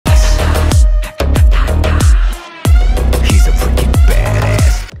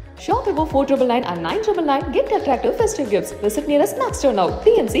for 499 and 999. Get attractive festive gifts. Visit nearest Max Store now.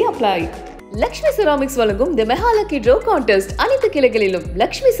 TNC apply. Lakshmi Ceraamics வழங்கும் The Mehalaki Draw Contest. அனைத்து கிளைகளிலும்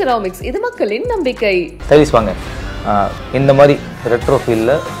Lakshmi Ceraamics இது மக்களின் நம்பிக்கை. Stylish வாங்க. இந்த மாதிரி ரெட்ரோ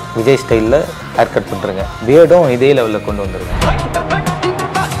ஃபீல்ல விஜய் ஸ்டைல்ல ஹேர் கட் பண்றீங்க. பியர்டும் இதே லெவல்ல கொண்டு வந்துருங்க.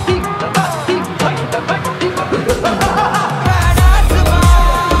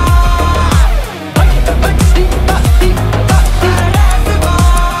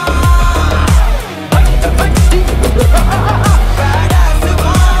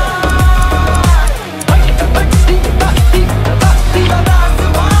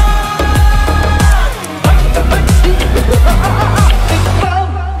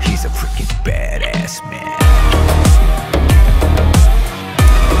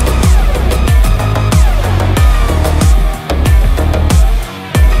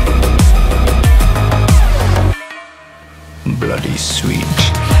 Bloody sweet.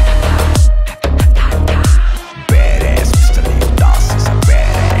 Badass, Mr. Levitas is a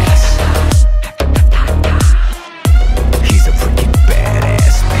badass. He's a freaking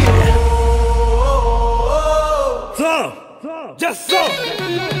badass man. So, just so.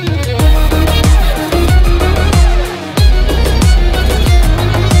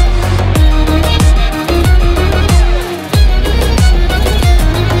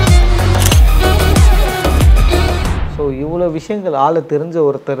 இவ்வளோ விஷயங்கள் ஆள தெரிஞ்ச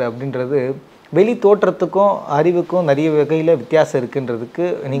ஒருத்தர் அப்படின்றது வெளி தோற்றத்துக்கும் அறிவுக்கும் நிறைய வகையில் வித்தியாசம் இருக்குன்றதுக்கு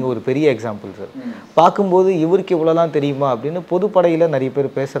நீங்கள் ஒரு பெரிய எக்ஸாம்பிள் சார். பார்க்கும்போது இவருக்கு இவ்வளோலாம் தெரியுமா அப்படின்னு பொதுப்படையில் நிறைய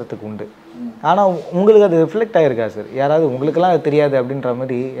பேர் பேசுகிறதுக்கு உண்டு. ஆனால் உங்களுக்கு அது ரிஃப்ளெக்ட் ஆகிருக்கா சார்? யாராவது உங்களுக்கெல்லாம் அது தெரியாது அப்படின்ற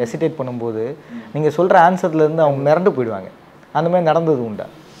மாதிரி ஹெசிடேட் பண்ணும்போது நீங்கள் சொல்கிற ஆன்சர்லேருந்து அவங்க மிரண்டு போயிடுவாங்க. அந்த மாதிரி நடந்தது உண்டா?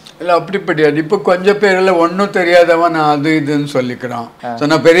 இல்லை, அப்படி கிடையாது. இப்போ கொஞ்சம் பேரில் ஒன்றும் தெரியாதவன் நான் அது இதுன்னு சொல்லிக்கிறான். ஸோ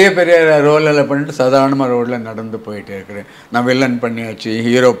நான் பெரிய பெரிய ரோலில் பண்ணிட்டு சாதாரணமாக ரோடில் நடந்து போயிட்டே இருக்கிறேன். நான் வில்லன் பண்ணியாச்சு,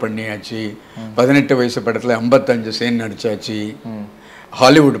 ஹீரோ பண்ணியாச்சு, 18 வயசு படத்தில் 55 சீன் நடித்தாச்சு,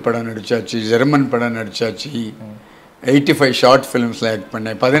 ஹாலிவுட் படம் நடித்தாச்சு, ஜெர்மன் படம் நடித்தாச்சு, 85 ஷார்ட் ஃபிலிம்ஸில் ஆக்ட்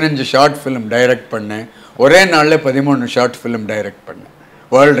பண்ணேன், 15 ஷார்ட் ஃபிலிம் டைரக்ட் பண்ணேன், ஒரே நாளில் 13 ஷார்ட் ஃபிலிம் டைரக்ட் பண்ணேன்,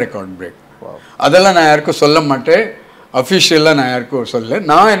 வேர்ல்டு ரெக்கார்ட் பிரேக். அதெல்லாம் நான் யாருக்கும் சொல்ல மாட்டேன், அஃபிஷியலாக நான் யாருக்கும் சொல்ல,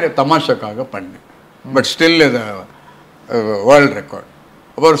 நான் என்ன தமாஷாக்காக பண்ணேன். பட் ஸ்டில் இது வேர்ல்டு ரெக்கார்ட்.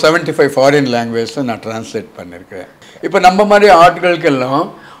 அப்போ ஒரு 75 ஃபாரின் லாங்குவேஜில் நான் ட்ரான்ஸ்லேட் பண்ணியிருக்கிறேன். இப்போ நம்ம மாதிரி ஆட்களுக்கெல்லாம்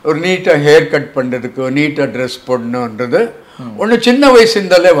ஒரு நீட்டாக ஹேர் கட் பண்ணுறதுக்கு, நீட்டாக ட்ரெஸ் போடணுன்றது ஒன்று சின்ன வயசு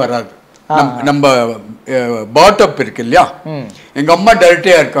இருந்தாலே வராது. நம்ம பாட்டப் இருக்கு இல்லையா, எங்கள் அம்மா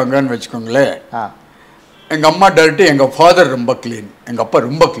டர்ட்டியாக இருக்காங்கன்னு வச்சுக்கோங்களேன். எங்கள் அம்மா டர்ட்டி, எங்கள் ஃபாதர் ரொம்ப க்ளீன், எங்கள் அப்பா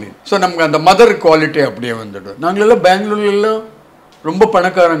ரொம்ப க்ளீன். ஸோ நமக்கு அந்த மதர் குவாலிட்டி அப்படியே வந்துடும். நாங்களெல்லாம் பெங்களூர்லாம் ரொம்ப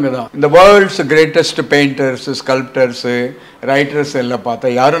பணக்காரங்க தான். இந்த வேர்ல்ட்ஸ் கிரேட்டஸ்ட் பெயிண்டர்ஸ், ஸ்கல்ப்டர்ஸு, ரைட்டர்ஸ் எல்லாம்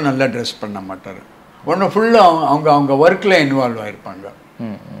பார்த்தா யாரும் நல்லா ட்ரெஸ் பண்ண மாட்டார். ஒன்று ஃபுல்லாக அவங்க ஒர்க்கில் இன்வால்வ் ஆகிருப்பாங்க.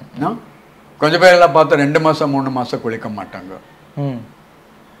 கொஞ்சம் பேரெல்லாம் பார்த்தா 2 மாதம் 3 மாதம் குளிக்க மாட்டாங்க.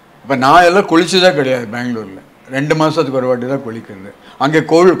 இப்போ நான் எல்லாம் குளிச்சுதான் கிடையாது பெங்களூரில். 2 மாதத்துக்கு ஒரு வாட்டி தான் குளிக்கிறது. அங்கே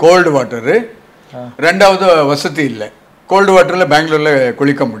கோல்டு வாட்டரு, ரெண்டாவது வசதி இல்லை. கோல்டு வாட்டரில் பெங்களூரில்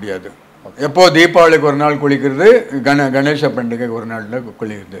குளிக்க முடியாது. எப்போ தீபாவளிக்கு ஒரு நாள் குளிக்கிறது, கணேச பண்டிகைக்கு ஒரு நாள் தான்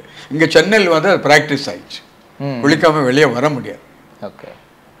குளிக்கிறது. இங்கே சென்னையில் வந்து அது ப்ராக்டிஸ் ஆயிடுச்சு, குளிக்காமல் வெளியே வர முடியாது. ஓகே,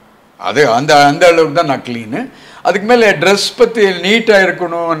 அது அந்த அளவுக்கு தான் நான் க்ளீனு. அதுக்கு மேலே ட்ரெஸ் பற்றி நீட்டாக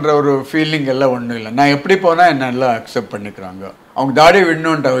இருக்கணுன்ற ஒரு ஃபீலிங் எல்லாம் ஒன்றும் இல்லை. நான் எப்படி போனால் என்ன எல்லாம் அக்செப்ட் பண்ணிக்கிறாங்க. அவங்க தாடி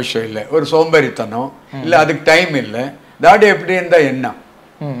விடணுன்ற அவசியம் இல்லை, ஒரு சோம்பேறித்தனம் இல்லை, அதுக்கு டைம் இல்லை. தாடி எப்படி இருந்தால் என்ன,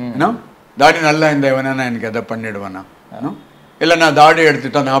 தாடி நல்லா இந்த வேணா நான் எனக்கு எதை பண்ணிடுவேனா, இல்லை நான் தாடி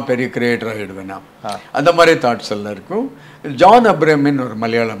எடுத்துட்டா நான் பெரிய கிரியேட்டர் ஆகிடுவேனா, அந்த மாதிரி தாட்ஸ் எல்லாம் இருக்கும். ஜான் அப்ரஹாமின்னு ஒரு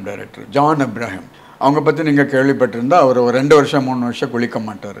மலையாளம் டைரக்டர், ஜான் அப்ரஹாம், அவங்க பற்றி நீங்கள் கேள்விப்பட்டிருந்தா அவர் ஒரு 2 வருஷம் 3 வருஷம் குளிக்க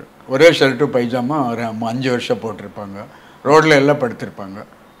மாட்டார். ஒரே ஷர்ட்டு பைஜாமா ஒரு 5 வருஷம் போட்டிருப்பாங்க, ரோடில் எல்லாம் படுத்திருப்பாங்க.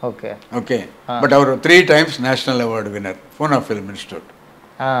 Okay okay. But our 3 times national award Winner, Poona film institute.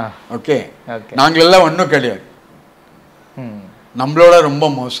 Okay, நாங்களெல்லாம் ஒன்றும் கிடையாது, நம்மளோட ரொம்ப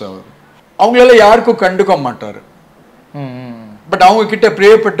மோசம் அவர். அவங்களெல்லாம் யாருக்கும் கண்டுக்க மாட்டார். பட் அவங்க கிட்ட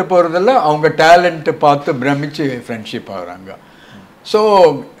பிரியப்பட்டு போகிறதெல்லாம் அவங்க டேலண்ட்டு பார்த்து பிரமிச்சு ஃப்ரெண்ட்ஷிப் ஆகுறாங்க.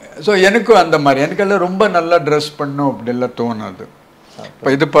 ஸோ எனக்கும் அந்த மாதிரி எனக்கெல்லாம் ரொம்ப நல்லா ட்ரெஸ் பண்ணும் அப்படிலாம் தோணாது.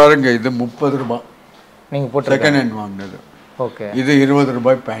 இப்போ இது பாருங்க, இது 30 ரூபாய் நீங்கள் போட்டு செகண்ட் ஹேண்ட் வாங்கினது. ஓகே, இது 20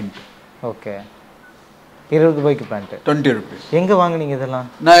 ரூபாய் பேண்ட். ஓகே, 20 ரூபாய்க்கு பேண்ட்டு 20 rupees. எங்கே வாங்கினீங்க இதெல்லாம்?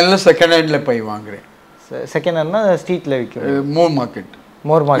 நான் எல்லாம் செகண்ட் ஹேண்டில் போய் வாங்குறேன். செகண்ட் ஹேண்ட்னா ஸ்ட்ரீட்டில் விற்கும், மூர் மார்க்கெட்.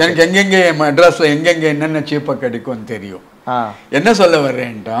 எனக்கு எங்கெங்கே மெட்ராஸில் எங்கெங்கே என்னென்ன சீப்பாக கிடைக்கும்னு தெரியும். என்ன சொல்ல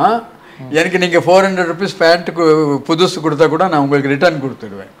வர்றேன்ட்டா, எனக்கு நீங்கள் 400 rupees பேண்ட்டுக்கு புதுசு கொடுத்தா கூட நான் உங்களுக்கு ரிட்டர்ன்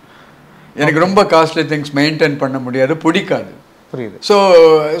கொடுத்துடுவேன். எனக்கு ரொம்ப காஸ்ட்லி திங்ஸ் மெயின்டைன் பண்ண முடியாது, பிடிக்காது. புரியுது. ஸோ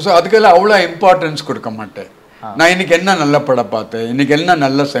அதுக்கெல்லாம் அவ்வளோ இம்பார்ட்டன்ஸ் கொடுக்க மாட்டேன். நான் இன்னைக்கு என்ன நல்ல படம் பார்த்தேன், இன்னைக்கு என்ன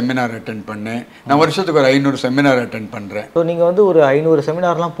நல்ல செமினார் அட்டென்ட் பண்ணேன். நான் வருஷத்துக்கு ஒரு 500 செமினார் அட்டென்ட் பண்ணுறேன். ஸோ நீங்கள் வந்து ஒரு 500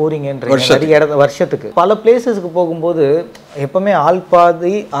 செமினார்லாம் போகிறீங்கன்ற வருஷத்துக்கு பல பிளேசஸ்க்கு போகும்போது எப்பவுமே ஆள்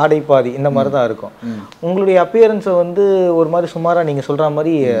பாதி ஆடை பாதி இந்த மாதிரி தான் இருக்கும். உங்களுடைய அப்பியரன்ஸை வந்து ஒரு மாதிரி சுமாராக நீங்கள் சொல்கிற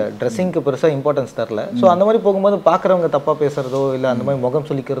மாதிரி ட்ரெஸ்ஸிங்க்கு பெருசாக இம்பார்ட்டன்ஸ் தரல. ஸோ அந்த மாதிரி போகும்போது பார்க்குறவங்க தப்பாக பேசுகிறதோ இல்லை அந்த மாதிரி முகம்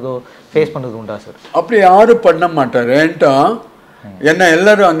சொல்லிக்கிறதோ ஃபேஸ் பண்ணுறது உண்டா சார்? அப்படி யாரும் பண்ண மாட்டார். ஏன்ட்டா என்ன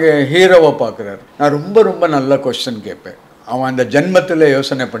எல்லாரும் அங்கே ஹீரோவை பார்க்குறாரு. நான் ரொம்ப ரொம்ப நல்ல கொஸ்டின் கேட்பேன். அவன் அந்த ஜென்மத்தில்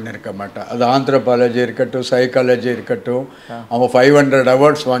யோசனை பண்ணியிருக்க மாட்டான். அது ஆந்த்ரோபாலஜி இருக்கட்டும், சைக்காலஜி இருக்கட்டும். அவன் 500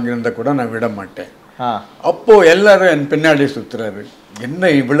 அவார்ட்ஸ் வாங்கியிருந்தா கூட நான் விட மாட்டேன். அப்போது எல்லாரும் என் பின்னாடி சுற்றுறாரு.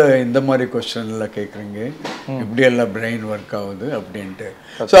 என்ன இவ்வளோ இந்த மாதிரி கொஸ்டின்லாம் கேட்குறீங்க, இப்படியெல்லாம் பிரெயின் ஒர்க் ஆகுது அப்படின்ட்டு.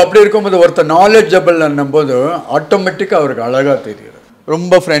 ஸோ அப்படி இருக்கும்போது ஒருத்தர் நாலேஜபிள் என்னும்போது ஆட்டோமேட்டிக்காக அவருக்கு அழகாக தெரியுது.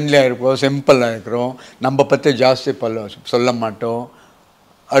 ரொம்ப ஃப்ரெண்ட்லியாக இருப்போம், சிம்பிளாக இருக்கிறோம், நம்ம பற்றி ஜாஸ்தி சொல்ல மாட்டோம்,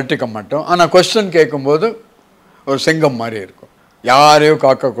 அழட்டிக்க மாட்டோம். ஆனால் கொஸ்டின் கேட்கும்போது ஒரு சிங்கம் மாதிரி இருக்கும். யாரையும்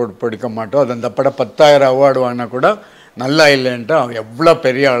காக்க பிடிக்க மாட்டோம். அது அந்த படம் 10,000 அவார்டு வாங்கினா கூட நல்லா இல்லைன்ட்டு அவன் எவ்வளோ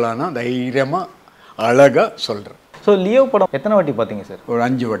பெரிய ஆளானா தைரியமாக அழகாக சொல்கிறேன். ஸோ லியோ படம் எத்தனை வாட்டி பார்த்தீங்க சார்? ஒரு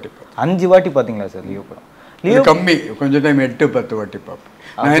 5 வாட்டி பார்ப்பேன். 5 வாட்டி பார்த்தீங்களா சார் லியோ படம்? லியோ கம்மி, கொஞ்சம் டைம் 8-10 வாட்டி பார்ப்பேன்.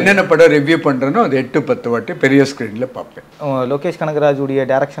 நான் என்னென்ன படம் ரிவ்யூ பண்ணுறேனோ அது 8-10 வாட்டி பெரிய ஸ்க்ரீனில் பார்ப்பேன். லோகேஷ் கனகராஜுடைய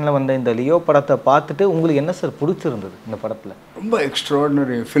டைரக்ஷனில் வந்த இந்த லியோ படத்தை பார்த்துட்டு உங்களுக்கு என்ன சார் பிடிச்சிருந்தது இந்த படத்தில்? ரொம்ப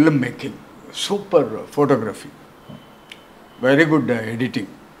extraordinary film making, super photography, very good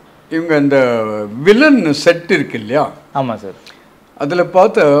editing. இவங்க அந்த வில்லன் செட் இருக்கு இல்லையா? ஆமாம் சார். அதில்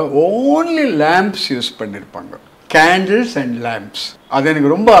பார்த்தா ஓன்லி லேம்ப்ஸ் யூஸ் பண்ணியிருப்பாங்க, கேண்டில்ஸ் அண்ட் லேம்ப்ஸ். அது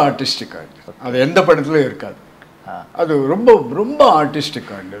எனக்கு ரொம்ப ஆர்டிஸ்டிக்காக இருந்தது. அது எந்த படத்துலையும் இருக்காது. அது ரொம்ப ரொம்ப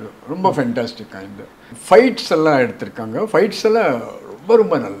ஆர்டிஸ்டிக்காக இருந்தது, ரொம்ப ஃபென்டாஸ்டிக்காக இருந்தது. ஃபைட்ஸ் எல்லாம் எடுத்திருக்காங்க. ஃபைட்ஸ் எல்லாம் ரொம்ப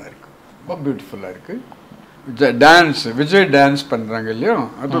ரொம்ப நல்லா இருக்குது, ரொம்ப பியூட்டிஃபுல்லாக இருக்குது. டான்ஸ், விஜய் டான்ஸ் பண்ணுறாங்க இல்லையா,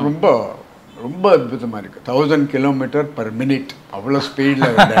 அது ரொம்ப ரொம்ப அற்புதமாக இருக்குது. 1000 km/min அவ்வளோ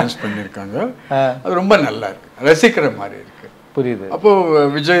ஸ்பீடில் டான்ஸ் பண்ணியிருக்காங்க. அது ரொம்ப நல்லா இருக்குது, ரசிக்கிற மாதிரி இருக்குது. புரியுது. அப்போது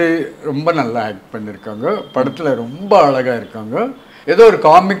விஜய் ரொம்ப நல்லா ஆக்ட் பண்ணியிருக்காங்க. படத்தில் ரொம்ப அழகாக இருக்காங்க. ஏதோ ஒரு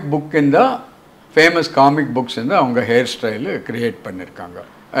காமிக் புக் இருந்தால், ஃபேமஸ் காமிக் புக்ஸ் இருந்தால் அவங்க ஹேர் ஸ்டைலு க்ரியேட் பண்ணியிருக்காங்க.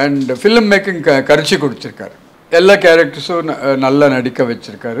 And film making கரிச்சி குடிச்சிருக்காரு. எல்லா கேரக்டர்ஸும் நல்லா நடிக்க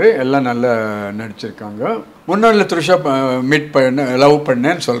வச்சுருக்காரு. எல்லாம் நல்லா நடிச்சிருக்காங்க. முன்னாள் த்ரிஷா லவ்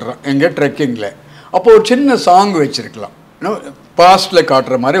பண்ணேன்னு சொல்கிறேன் எங்கே ட்ரெக்கிங்கில். அப்போது ஒரு சின்ன சாங் வச்சுருக்கலாம், பாஸ்டில்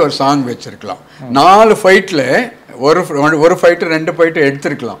காட்டுற மாதிரி ஒரு சாங் வச்சுருக்கலாம். 4 ஃபைட்டில் ஒரு ஃபைட்டு 2 ஃபைட்டு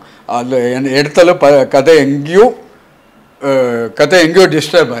எடுத்துருக்கலாம். அதில் எடுத்தாலும் கதை எங்கேயோ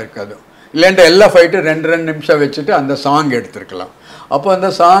டிஸ்டர்ப் ஆகிருக்காது. இல்லைன்ட்டு எல்லா ஃபைட்டும் 2 நிமிஷம் வச்சுட்டு அந்த சாங் எடுத்துருக்கலாம். அப்போ அந்த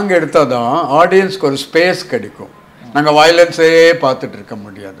சாங் எடுத்தால் தான் ஆடியன்ஸ்க்கு ஒரு ஸ்பேஸ் கிடைக்கும். நாங்கள் வயலன்ஸே பார்த்துட்டு இருக்க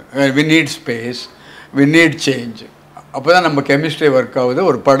முடியாது. We need space, we need change. அப்போ தான் நம்ம கெமிஸ்ட்ரி ஒர்க் ஆகுது,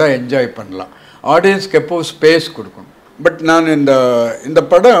 ஒரு படம் என்ஜாய் பண்ணலாம். ஆடியன்ஸ்க்கு எப்போது ஸ்பேஸ் கொடுக்கணும். பட் நான் இந்த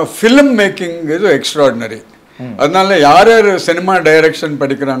படம் ஃபிலிம் மேக்கிங் இது எக்ஸ்ட்ராடினரி. அதனால யார் யார் சினிமா டைரக்ஷன்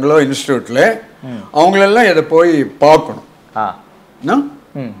படிக்கிறாங்களோ இன்ஸ்டியூட்டில் அவங்களெல்லாம் இதை போய் பார்க்கணும்.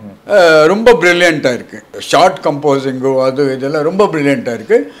 ரொம்ப ப்ரில்லியண்ட்டாக இருக்குது. ஷார்ட் கம்போசிங்கோ அது இதெல்லாம் ரொம்ப ப்ரில்லியண்ட்டாக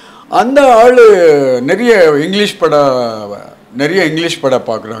இருக்குது. அந்த ஆள் நிறைய இங்கிலீஷ் படம்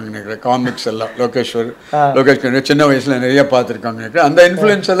பார்க்குறாங்க நினைக்கிறேன். காமிக்ஸ் எல்லாம் லோகேஷ் சின்ன வயசில் நிறைய பார்த்துருக்காங்க நினைக்கிறேன். அந்த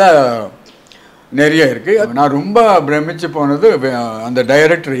இன்ஃப்ளூயன்ஸ் எல்லாம் நிறைய இருக்குது. நான் ரொம்ப பிரமிச்சு போனது அந்த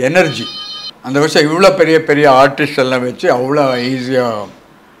டைரக்டர் எனர்ஜி. அந்த வருஷம் இவ்வளோ பெரிய பெரிய ஆர்டிஸ்ட் எல்லாம் வச்சு அவ்வளோ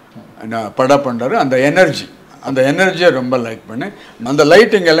ஈஸியாக படம் பண்ணுறாரு. அந்த எனர்ஜியை ரொம்ப லைக் பண்ணேன். அந்த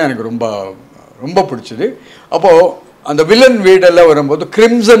லைட்டிங் எல்லாம் எனக்கு ரொம்ப ரொம்ப பிடிச்சிது. அப்போது அந்த வில்லன் வீடெல்லாம் வரும்போது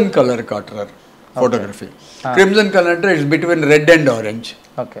கிரிம்சன் கலர் காட்டுறாரு photography. Crimson colour it's between red and orange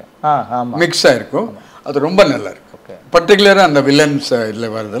மிக்ஸாக இருக்கும். அது ரொம்ப நல்லா இருக்கு. பர்டிகுலராக அந்த வில்லன்ஸ் இதில்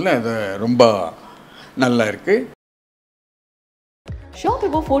வரதில் அது ரொம்ப நல்லா இருக்குது. Shop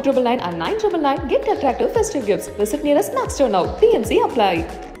above 499 and 999, get attractive festive gifts. Visit nearest Max Store now. TNC apply.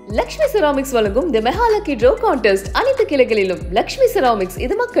 Lakshmi Ceraamics வழங்கும் The Mehalaki Draw Contest. அனைத்து கிளைகளிலும் Lakshmi Ceraamics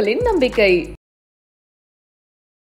இது மக்களின் நம்பிக்கை.